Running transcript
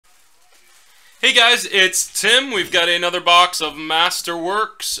Hey guys, it's Tim. We've got another box of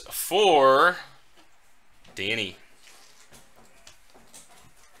Masterworks for Danny.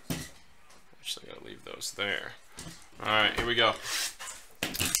 Actually, I gotta leave those there. Alright, here we go.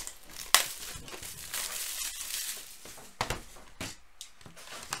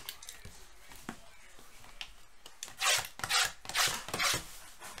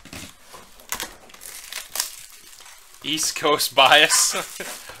 East Coast bias. I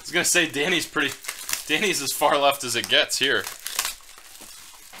was gonna say Danny's as far left as it gets here.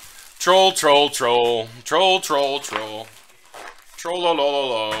 Troll, troll, troll, troll, troll, troll, troll, lo, lo,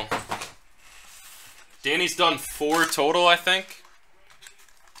 lo, lo. Danny's done 4 total, I think.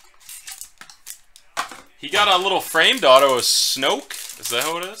 He got a little framed auto of Snoke. Is that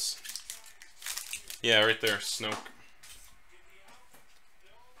how it is? Yeah, right there, Snoke.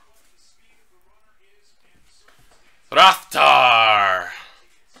 Rathtar.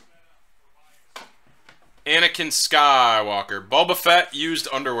 Anakin Skywalker. Boba Fett used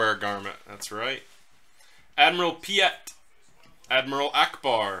underwear garment. That's right. Admiral Piet. Admiral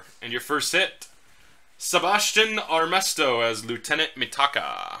Akbar. And your first hit, Sebastian Armesto as Lieutenant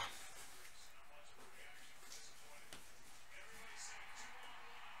Mitaka.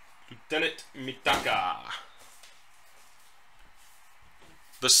 Lieutenant Mitaka.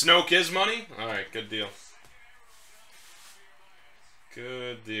 The Snoke is money? Alright, good deal.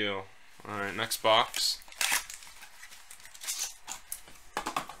 Good deal. Alright, next box.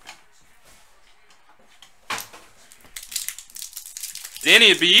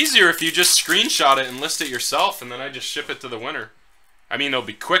 Danny, it'd be easier if you just screenshot it and list it yourself, and then I just ship it to the winner. I mean, it'll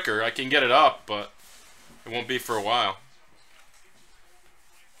be quicker. I can get it up, but it won't be for a while.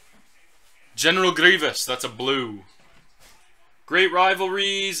 General Grievous, that's a blue. Great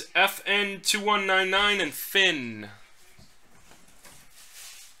Rivalries, FN2199, and Finn.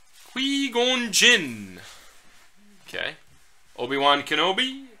 Qui-Gon Jinn. Okay. Obi-Wan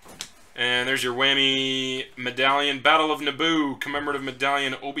Kenobi. And there's your whammy medallion. Battle of Naboo. Commemorative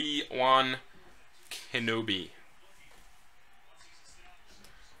medallion. Obi-Wan Kenobi.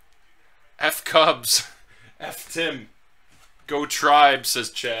 F Cubs. F Tim. Go Tribe, says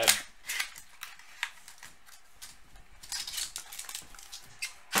Chad.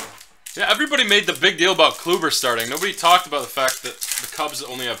 Yeah, everybody made the big deal about Kluber starting. Nobody talked about the fact that the Cubs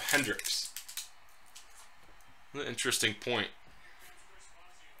only have Hendricks. What an interesting point.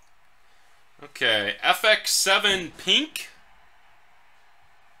 Okay, FX7 pink.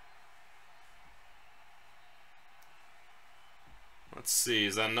 Let's see,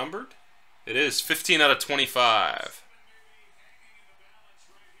 is that numbered? It is 15 out of 25.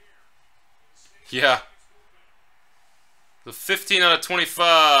 Yeah. The 15 out of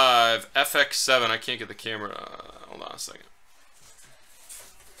 25 FX7. I can't get the camera. Hold on a second.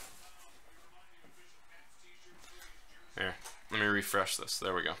 Here, let me refresh this.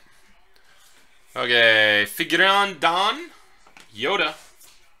 There we go. Okay, Figuran Don, Yoda,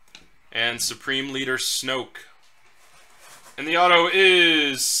 and Supreme Leader Snoke. And the auto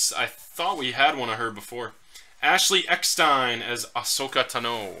is, I thought we had one of her before, Ashley Eckstein as Ahsoka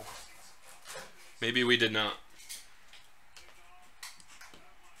Tano. Maybe we did not.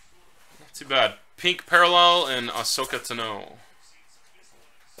 Not too bad. Pink Parallel and Ahsoka Tano.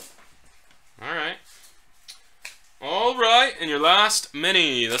 Alright. Alright, and your last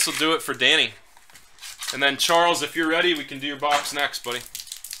mini. This will do it for Danny. And then Charles, if you're ready, we can do your box next, buddy.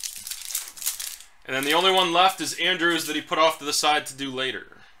 And then the only one left is Andrew's that he put off to the side to do later.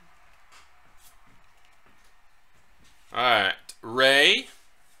 Alright. Rey.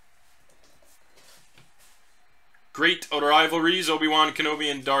 Great Rivalries, Obi-Wan Kenobi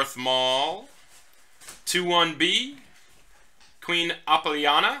and Darth Maul. 2-1B. Queen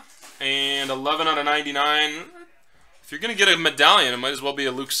Apeliana. And 11 out of 99. If you're going to get a medallion, it might as well be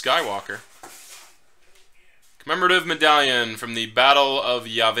a Luke Skywalker. Commemorative medallion from the Battle of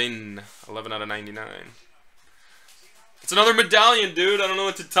Yavin. 11 out of 99. It's another medallion, dude. I don't know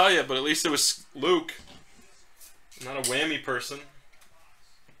what to tell you, but at least it was Luke. Not a whammy person.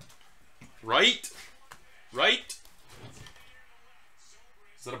 Right? Right?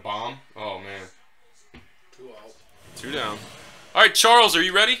 Is that a bomb? Oh, man. 2 out. 2 down. All right, Charles, are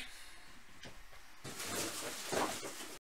you ready?